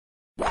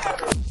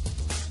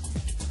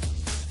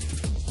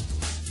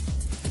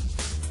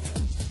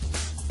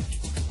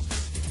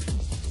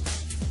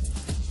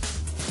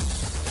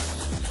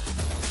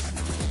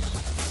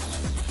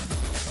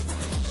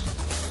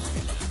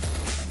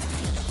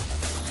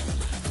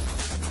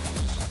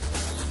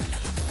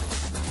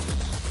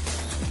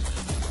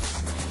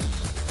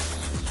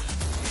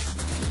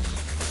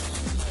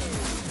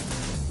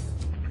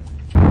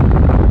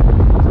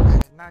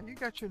you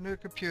got your new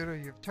computer,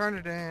 you've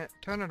turned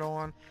it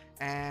on,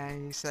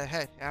 and you say,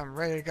 hey, I'm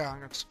ready to go. I'm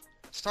going to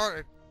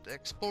start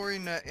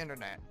exploring the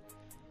internet.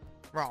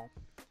 Wrong.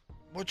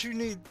 What you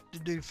need to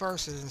do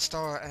first is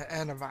install an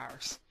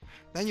antivirus.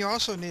 Then you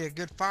also need a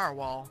good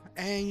firewall,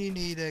 and you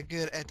need a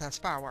good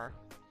anti-spyware.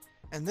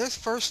 In this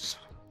first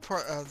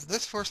part of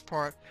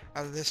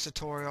this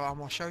tutorial, I'm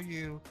going to show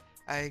you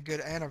a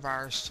good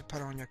antivirus to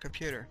put on your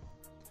computer.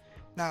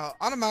 Now,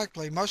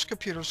 automatically, most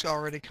computers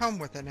already come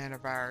with an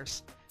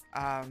antivirus,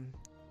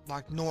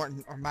 like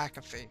Norton or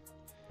McAfee.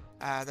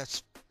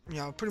 That's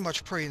pretty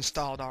much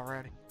pre-installed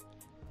already.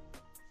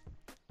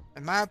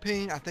 In my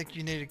opinion, I think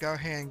you need to go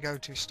ahead and go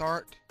to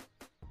Start,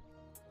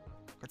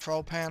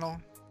 Control Panel.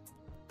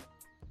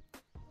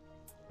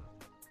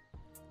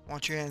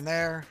 Once you're in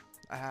there,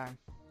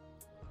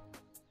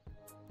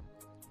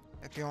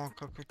 if you want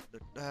to click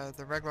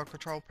the regular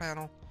control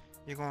panel,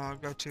 you're going to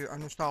go to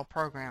Uninstall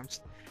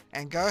Programs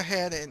and go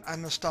ahead and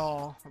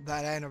uninstall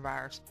that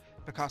antivirus,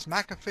 because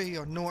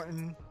McAfee or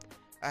Norton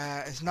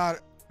is not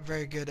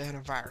very good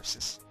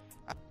antiviruses.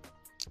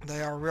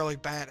 They are really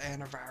bad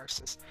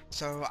antiviruses,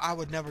 so I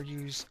would never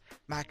use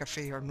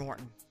McAfee or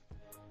Norton.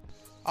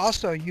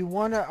 Also, you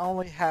want to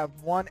only have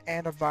one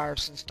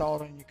antivirus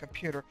installed on your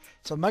computer,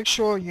 so make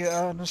sure you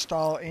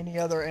uninstall any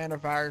other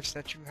antivirus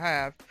that you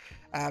have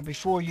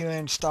before you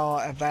install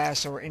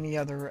Avast or any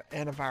other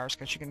antivirus,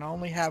 because you can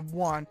only have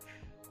one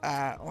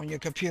on your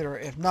computer.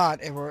 If not,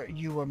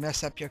 you will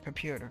mess up your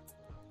computer.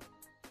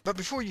 But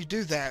before you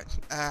do that,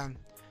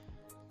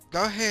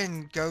 go ahead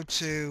and go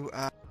to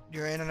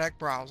your internet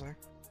browser,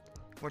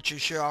 which you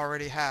should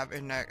already have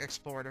Internet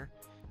Explorer,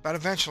 but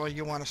eventually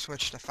you want to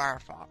switch to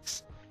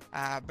Firefox.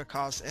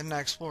 Because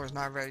Internet Explorer is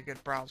not a very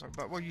good browser,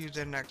 but we'll use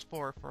Internet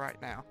Explorer for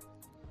right now.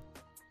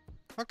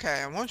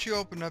 Okay, and once you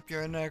open up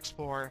your Internet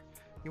Explorer,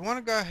 you want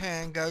to go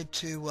ahead and go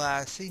to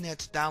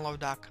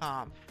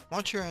cnetsdownload.com.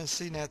 Once you're in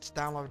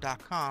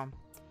cnetsdownload.com,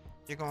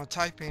 you're going to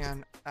type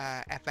in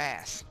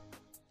Avast.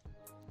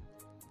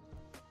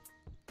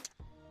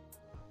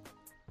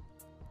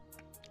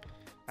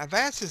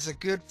 Avast is a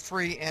good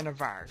free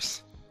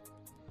antivirus.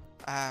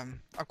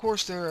 Of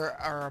course, there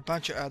are a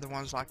bunch of other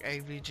ones like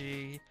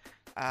AVG,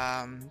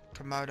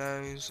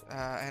 Komodo's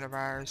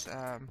antivirus,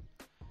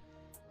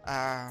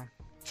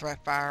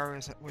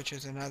 Threatfire, which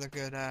is another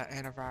good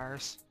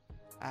antivirus,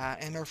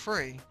 and they're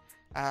free.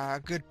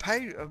 A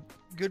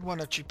good one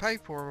that you pay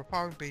for will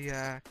probably be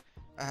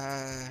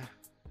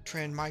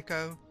Trend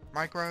Micro.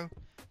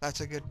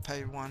 That's a good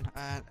paid one.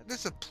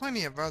 There's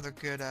plenty of other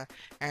good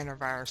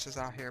antiviruses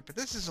out here, but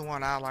this is the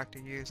one I like to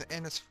use,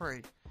 and it's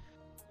free.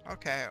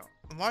 Okay,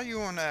 while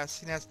you're on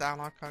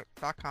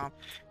cnetsdownload.com,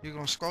 you're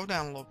going to scroll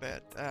down a little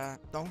bit.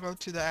 Don't go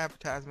to the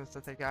advertisements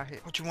that they got here.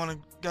 What you want to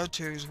go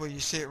to is where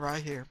you see it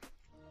right here,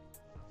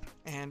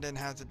 and then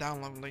has the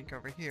download link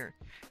over here.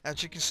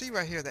 As you can see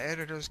right here, the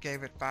editors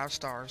gave it 5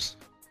 stars,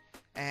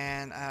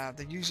 and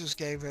the users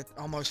gave it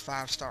almost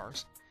 5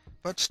 stars.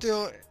 But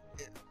still,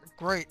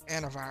 great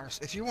antivirus.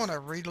 If you want to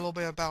read a little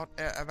bit about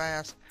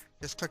Avast,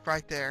 just click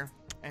right there,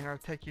 and it'll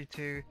take you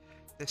to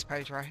this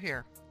page right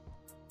here.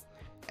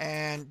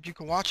 And you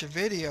can watch a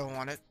video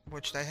on it,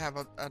 which they have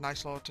a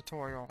nice little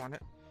tutorial on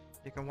it.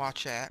 You can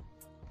watch that.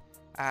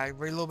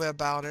 Read a little bit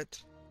about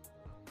it,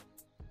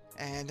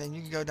 and then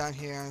you can go down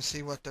here and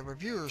see what the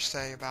reviewers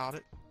say about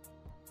it.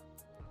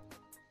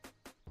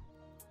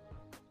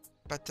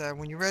 But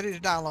when you're ready to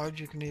download,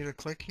 you can either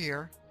click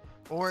here,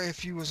 or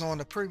if you was on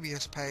the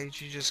previous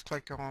page, you just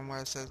click on where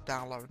it says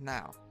download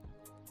now.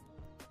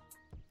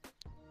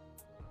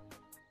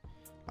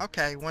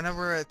 Okay,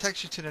 whenever it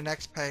takes you to the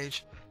next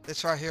page,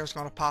 this right here is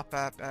going to pop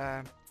up.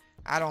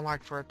 I don't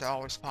like for it to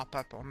always pop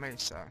up on me,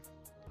 so.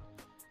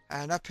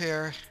 And up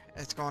here,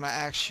 it's going to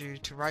ask you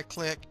to right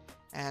click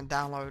and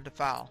download the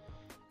file.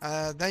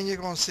 Then you're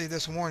going to see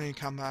this warning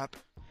come up.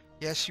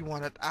 Yes, you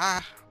want it.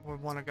 I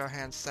would want to go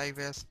ahead and save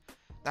this.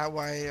 That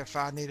way, if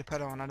I need to put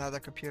it on another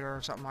computer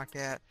or something like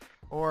that,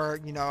 or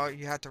you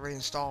have to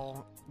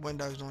reinstall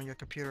Windows on your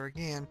computer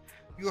again,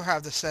 you'll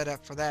have the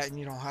setup for that, and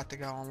you don't have to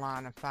go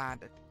online and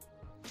find it.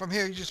 From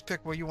here, you just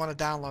pick where you want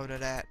to download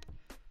it at.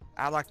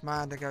 I like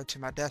mine to go to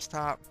my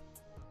desktop,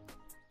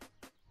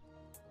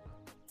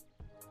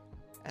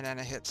 and then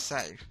I hit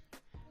save.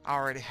 I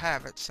already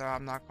have it, so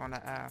I'm not going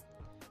to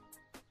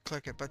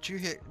click it, but you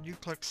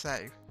click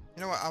save.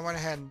 You know what, I went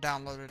ahead and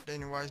downloaded it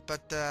anyways,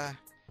 but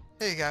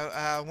here you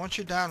go. Once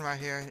you're done right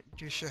here,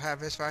 you should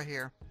have this right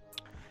here.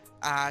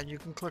 You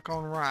can click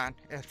on run.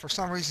 If for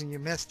some reason you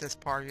missed this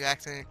part, you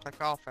accidentally click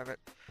off of it,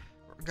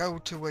 go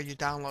to where you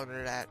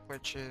downloaded it at,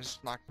 which is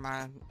like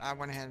mine. I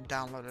went ahead and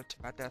downloaded it to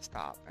my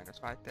desktop, and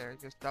it's right there.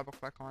 Just double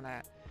click on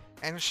that,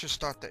 and it should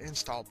start the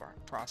install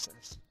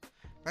process.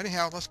 But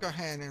anyhow, let's go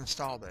ahead and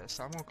install this.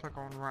 So I'm going to click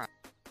on run.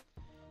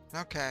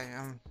 Okay,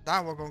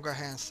 now we're going to go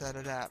ahead and set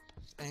it up.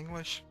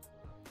 English.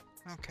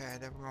 Okay,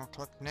 then we're going to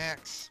click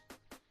next.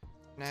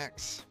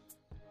 Next.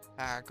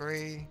 I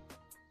agree.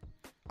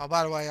 Oh,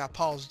 by the way, I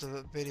paused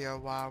the video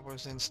while I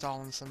was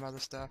installing some other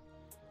stuff.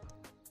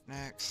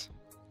 Next.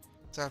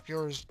 So if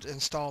yours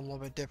installed a little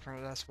bit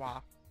different, that's why.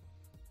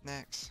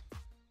 Next.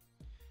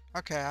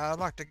 Okay, I'd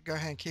like to go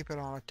ahead and keep it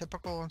on a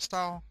typical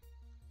install.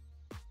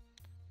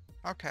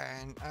 Okay,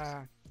 and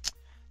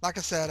like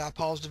I said, I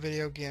paused the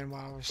video again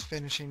while I was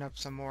finishing up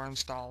some more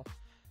install.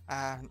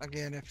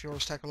 Again, if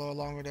yours take a little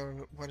longer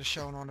than what is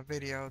shown on the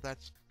video,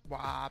 that's why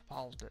I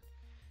paused it.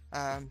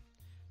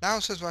 Now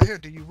it says right here,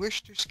 do you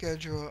wish to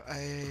schedule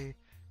a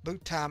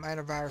boot time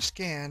antivirus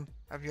scan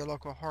of your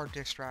local hard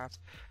disk drives?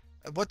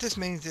 What this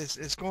means is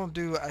it's going to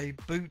do a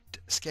boot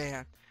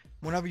scan.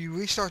 Whenever you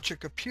restart your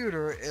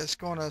computer, it's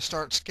going to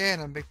start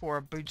scanning before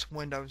it boots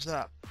Windows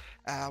up,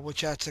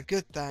 which that's a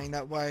good thing.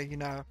 That way, you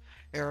know,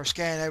 it'll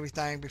scan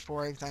everything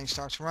before everything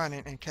starts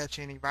running and catch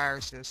any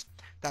viruses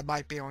that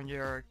might be on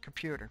your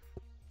computer.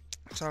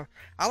 So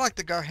I like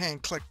to go ahead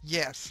and click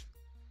yes,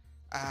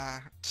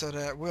 so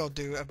that it will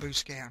do a boot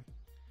scan.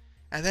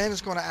 And then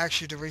it's going to ask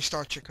you to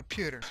restart your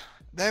computer.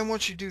 Then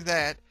once you do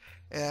that,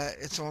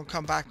 it's going to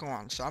come back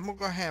on. So I'm going to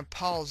go ahead and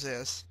pause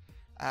this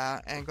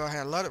and go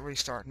ahead and let it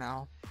restart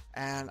now.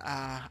 And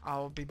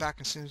I'll be back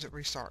as soon as it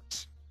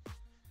restarts.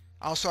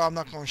 Also, I'm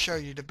not going to show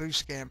you the boot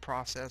scan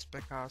process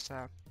because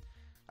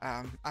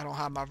I don't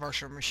have my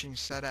virtual machine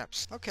set up.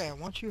 Okay,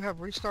 once you have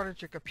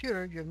restarted your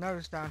computer, you'll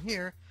notice down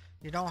here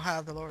you don't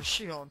have the little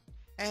shield.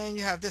 And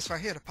you have this right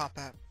here to pop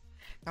up.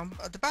 Now,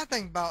 the bad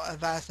thing about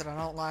Avast that I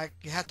don't like,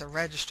 you have to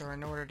register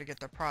in order to get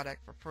the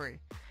product for free.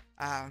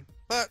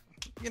 But,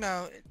 you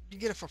know, you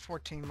get it for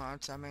 14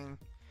 months. I mean,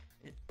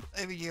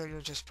 every year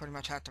you'll just pretty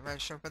much have to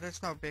register, but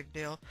it's no big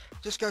deal.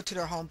 Just go to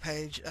their home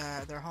page,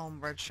 their home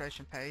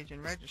registration page,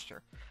 and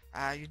register.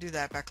 You do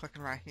that by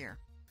clicking right here.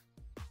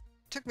 It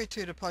took me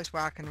to the place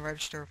where I can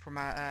register for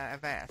my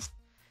Avast.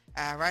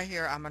 Right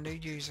here, I'm a new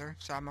user,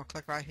 so I'm going to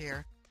click right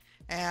here.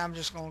 And I'm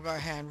just going to go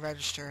ahead and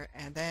register,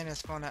 and then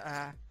it's going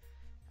to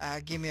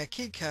give me a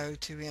key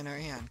code to enter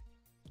in.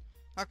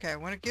 Okay,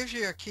 when it gives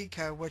you a key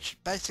code, which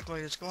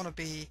basically is going to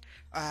be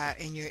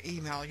in your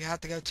email, you have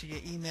to go to your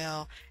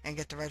email and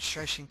get the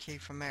registration key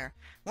from there.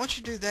 Once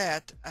you do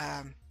that,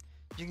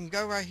 you can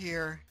go right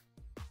here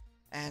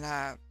and,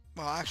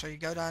 well, actually, you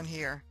go down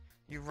here,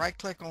 you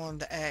right-click on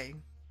the A,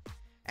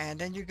 and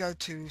then you go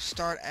to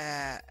Start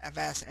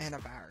Avast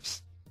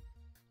Antivirus.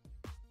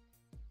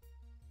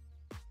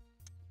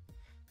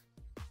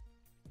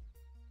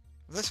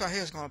 This right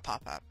here is going to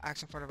pop up,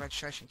 asking for the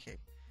registration key.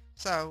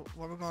 So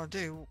what we're going to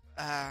do,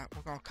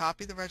 we're going to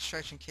copy the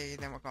registration key,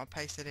 then we're going to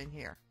paste it in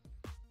here.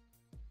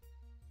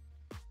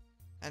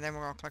 And then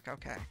we're going to click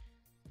OK.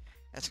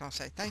 It's going to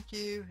say thank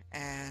you,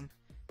 and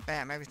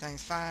bam,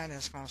 everything's fine, and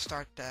it's going to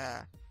start the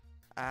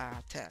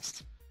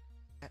test.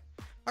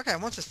 Okay,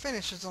 once it's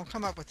finished, it's going to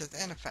come up with this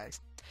interface.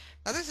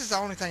 Now this is the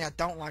only thing I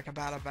don't like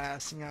about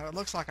Avast. You know, it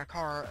looks like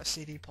a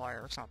CD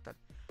player or something.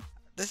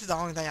 This is the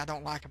only thing I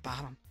don't like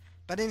about them.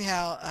 But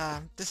anyhow,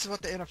 this is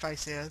what the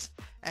interface is,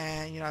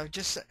 and you know,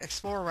 just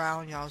explore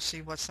around, you know,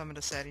 see what some of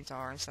the settings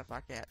are and stuff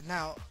like that.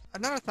 Now,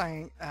 another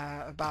thing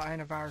about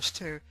antivirus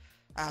too,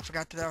 I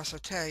forgot to also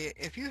tell you,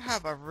 if you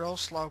have a real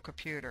slow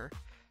computer,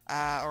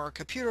 or a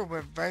computer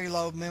with very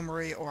low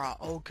memory, or an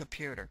old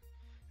computer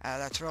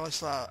that's really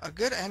slow, a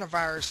good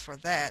antivirus for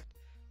that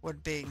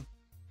would be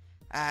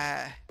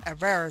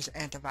Avast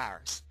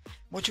Antivirus.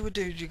 What you would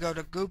do is you go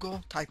to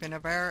Google, type in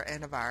Avast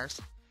Antivirus.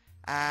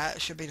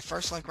 It should be the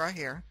first link right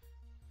here.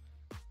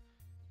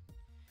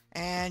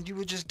 And you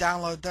would just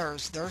download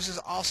theirs. Theirs is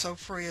also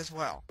free as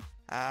well.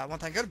 One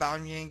thing good about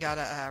them, you ain't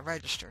gotta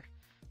register,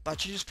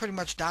 but you just pretty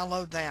much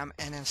download them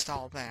and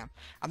install them.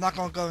 I'm not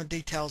going to go in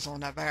details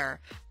on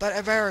Avast, but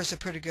Avast is a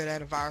pretty good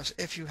antivirus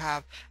if you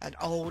have an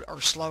old or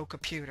slow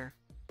computer.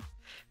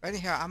 But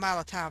anyhow, I'm out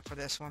of time for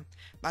this one.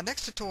 My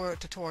next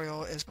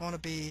tutorial is going to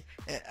be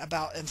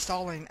about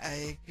installing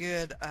a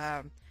good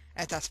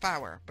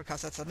anti-spyware,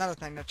 because that's another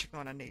thing that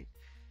you're going to need.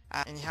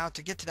 Anyhow,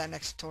 to get to that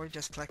next tutorial,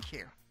 just click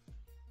here.